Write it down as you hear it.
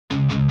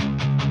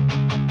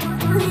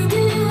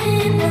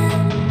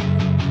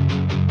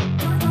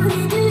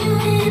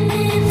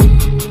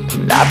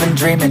I've been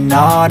dreaming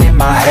on in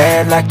my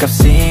head like I've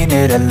seen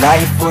it. A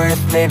life worth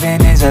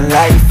living is a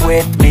life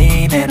with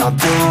meaning. I'll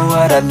do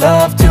what I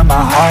love till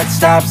my heart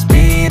stops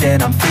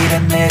beating. I'm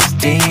feeding this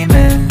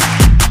demon.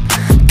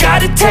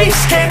 Got a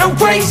taste, can't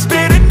erase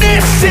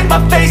bitterness in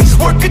my face.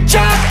 Work a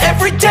job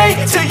every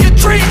day till your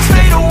dreams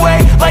fade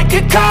away. Like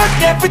a card,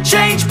 never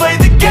change, play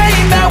the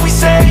game that we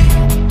say.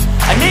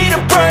 I need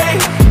a break.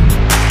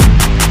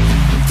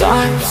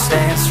 I'm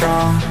staying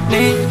strong,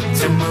 need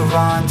to move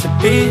on to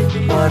be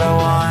what I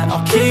want.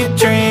 I'll keep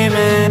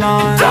dreaming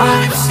on.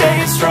 I'm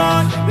staying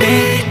strong,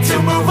 need to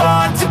move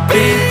on to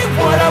be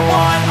what I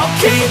want.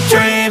 I'll keep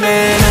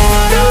dreaming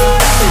on.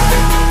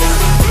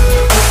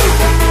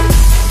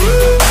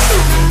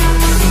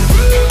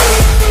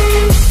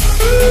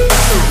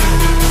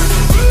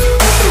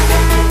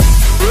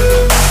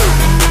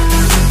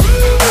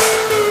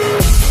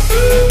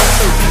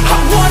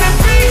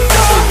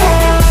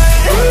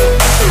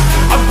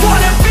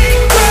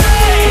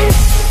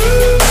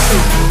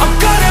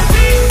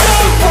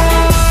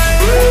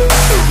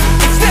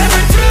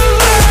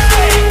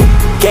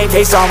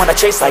 Face on when I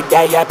chase like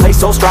that. Yeah, I play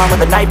so strong with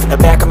a knife in the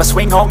back. I'ma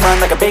swing home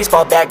run like a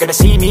baseball bat. Gonna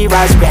see me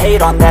rise, you can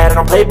hate on that. I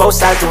don't play both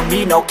sides, doing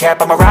me no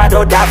cap. I'ma ride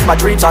or die for my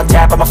dreams on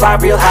tap. I'ma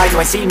fly real high, you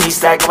ain't see me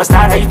slack. No, it's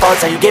not how you fall,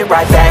 it's how you get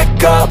right back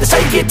up. That's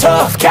how you get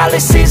tough.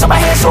 Calluses on my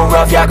hands so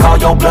rough, yeah, I call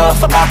your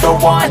bluff. I'm not the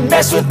one,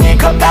 mess with me and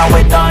come out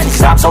with none.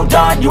 Cause I'm so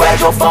done, you had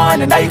your fun.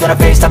 And now you're gonna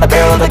face down the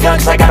barrel of the gun.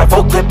 Cause I got a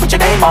full clip with your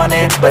name on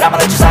it. But I'ma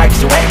let you slide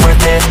cause you ain't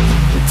worth it.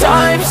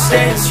 I'm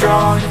staying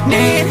strong,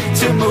 need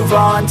to move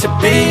on to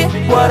be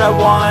what I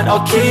want.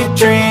 I'll keep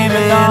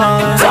dreaming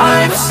on.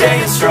 I'm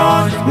staying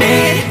strong,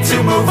 need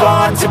to move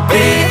on to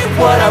be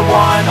what I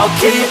want. I'll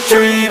keep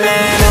dreaming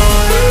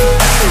on.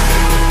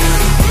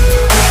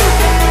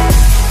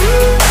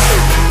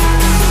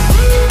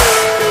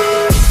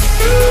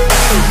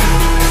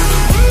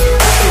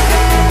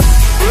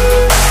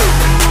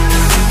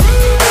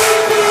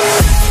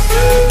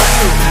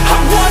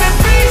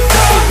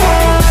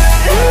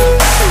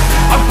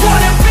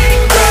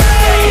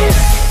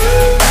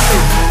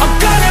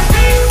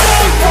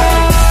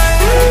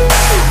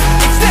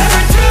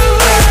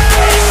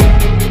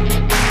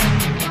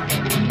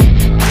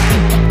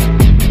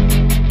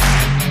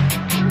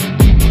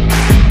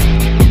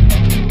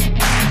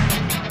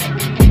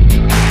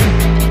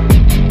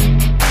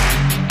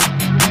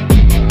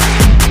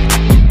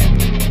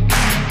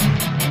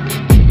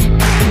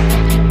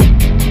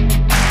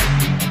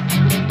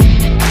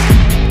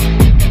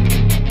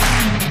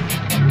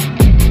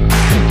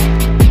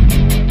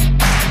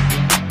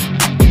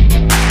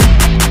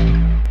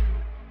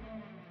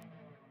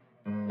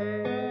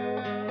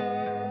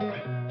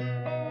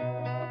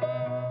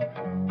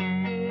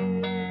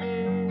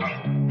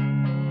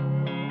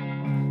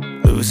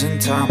 Losing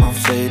time, I'm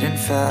fading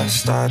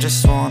fast. I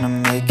just wanna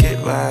make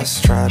it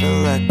last. Try to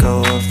let go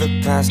of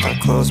the past. I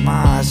close my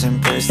eyes,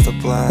 embrace the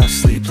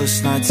blast.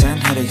 Sleepless nights and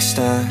headaches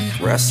stack.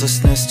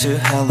 Restlessness to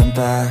hell and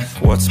back.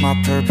 What's my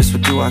purpose,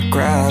 what do I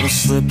grab? A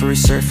slippery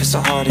surface,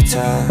 a heart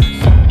attack.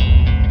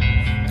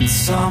 And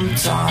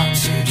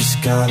sometimes you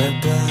just gotta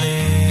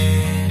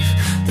believe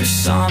there's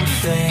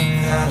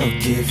something that'll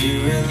give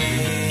you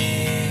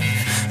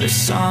relief. There's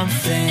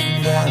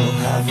something that'll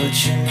have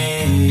what you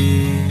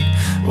need,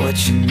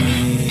 what you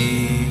need.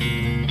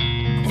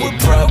 We're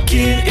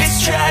broken,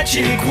 it's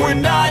tragic, we're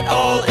not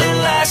all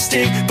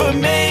elastic, but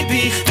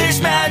maybe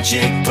there's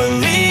magic,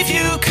 believe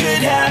you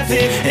could have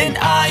it. And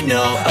I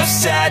know of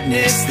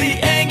sadness, the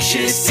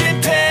anxious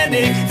and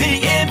panic,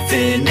 the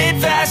infinite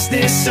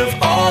vastness of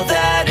all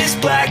that is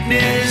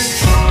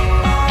blackness.